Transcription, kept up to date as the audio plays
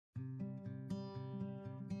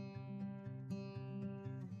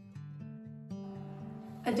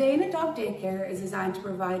A day in a dog daycare is designed to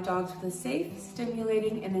provide dogs with a safe,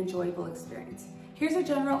 stimulating, and enjoyable experience. Here's a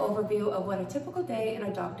general overview of what a typical day in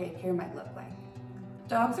a dog daycare might look like.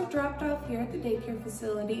 Dogs are dropped off here at the daycare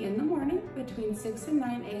facility in the morning between 6 and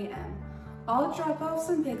 9 a.m. All drop-offs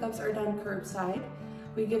and pickups are done curbside.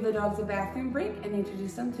 We give the dogs a bathroom break and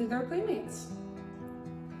introduce them to their playmates.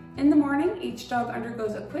 In the morning, each dog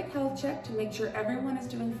undergoes a quick health check to make sure everyone is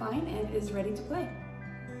doing fine and is ready to play.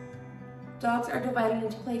 Dogs are divided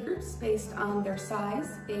into play groups based on their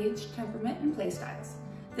size, age, temperament, and play styles.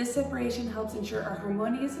 This separation helps ensure a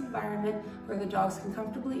harmonious environment where the dogs can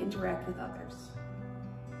comfortably interact with others.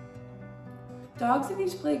 Dogs in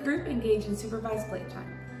each play group engage in supervised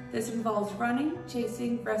playtime. This involves running,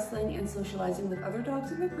 chasing, wrestling, and socializing with other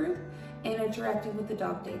dogs in the group and interacting with the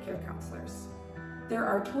dog daycare counselors. There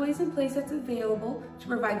are toys and playsets available to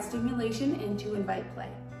provide stimulation and to invite play.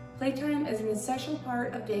 Playtime is an essential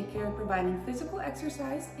part of daycare, providing physical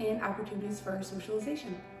exercise and opportunities for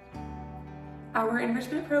socialization. Our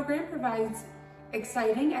enrichment program provides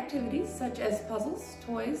exciting activities such as puzzles,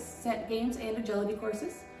 toys, set games, and agility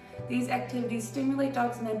courses. These activities stimulate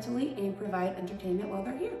dogs mentally and provide entertainment while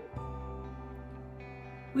they're here.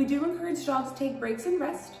 We do encourage dogs to take breaks and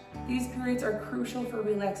rest. These periods are crucial for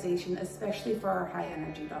relaxation, especially for our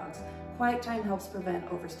high-energy dogs. Quiet time helps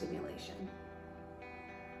prevent overstimulation.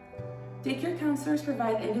 Daycare counselors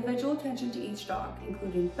provide individual attention to each dog,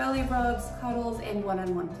 including belly rubs, cuddles, and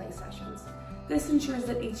one-on-one play sessions. This ensures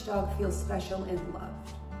that each dog feels special and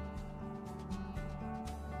loved.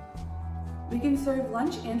 We can serve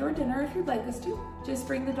lunch and/or dinner if you'd like us to. Just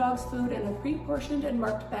bring the dog's food in a pre-portioned and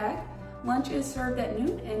marked bag. Lunch is served at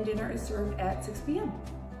noon and dinner is served at 6 p.m.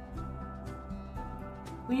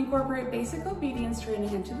 We incorporate basic obedience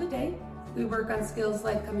training into the day. We work on skills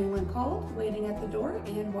like coming when called, waiting at the door,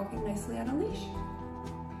 and walking nicely on a leash.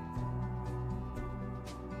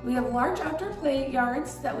 We have large outdoor play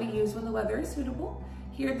yards that we use when the weather is suitable.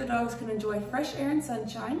 Here the dogs can enjoy fresh air and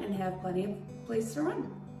sunshine and have plenty of place to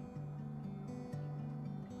run.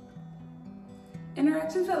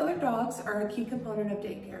 Interactions with other dogs are a key component of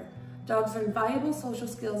daycare. Dogs learn valuable social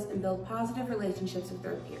skills and build positive relationships with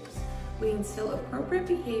their peers. We instill appropriate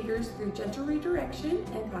behaviors through gentle redirection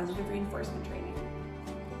and positive reinforcement training.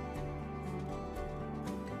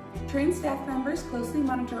 Trained staff members closely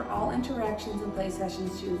monitor all interactions and play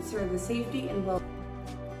sessions to ensure the safety and well-being.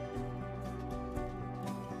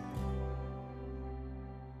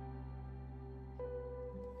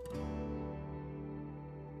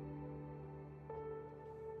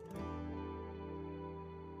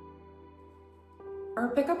 Our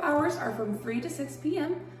pickup hours are from 3 to 6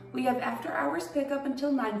 p.m. We have after-hours pickup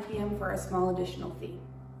until 9 p.m. for a small additional fee.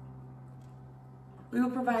 We will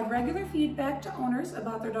provide regular feedback to owners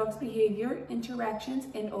about their dog's behavior, interactions,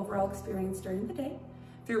 and overall experience during the day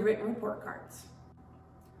through written report cards.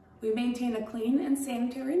 We maintain a clean and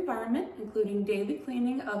sanitary environment, including daily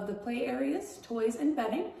cleaning of the play areas, toys, and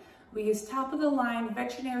bedding. We use top-of-the-line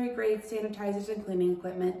veterinary-grade sanitizers and cleaning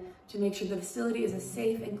equipment to make sure the facility is a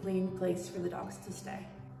safe and clean place for the dogs to stay.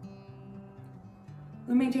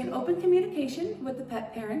 We maintain open communication with the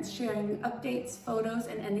pet parents, sharing updates, photos,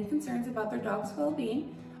 and any concerns about their dog's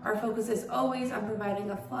well-being. Our focus is always on providing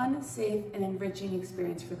a fun, safe, and enriching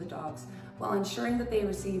experience for the dogs, while ensuring that they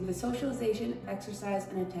receive the socialization, exercise,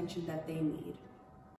 and attention that they need.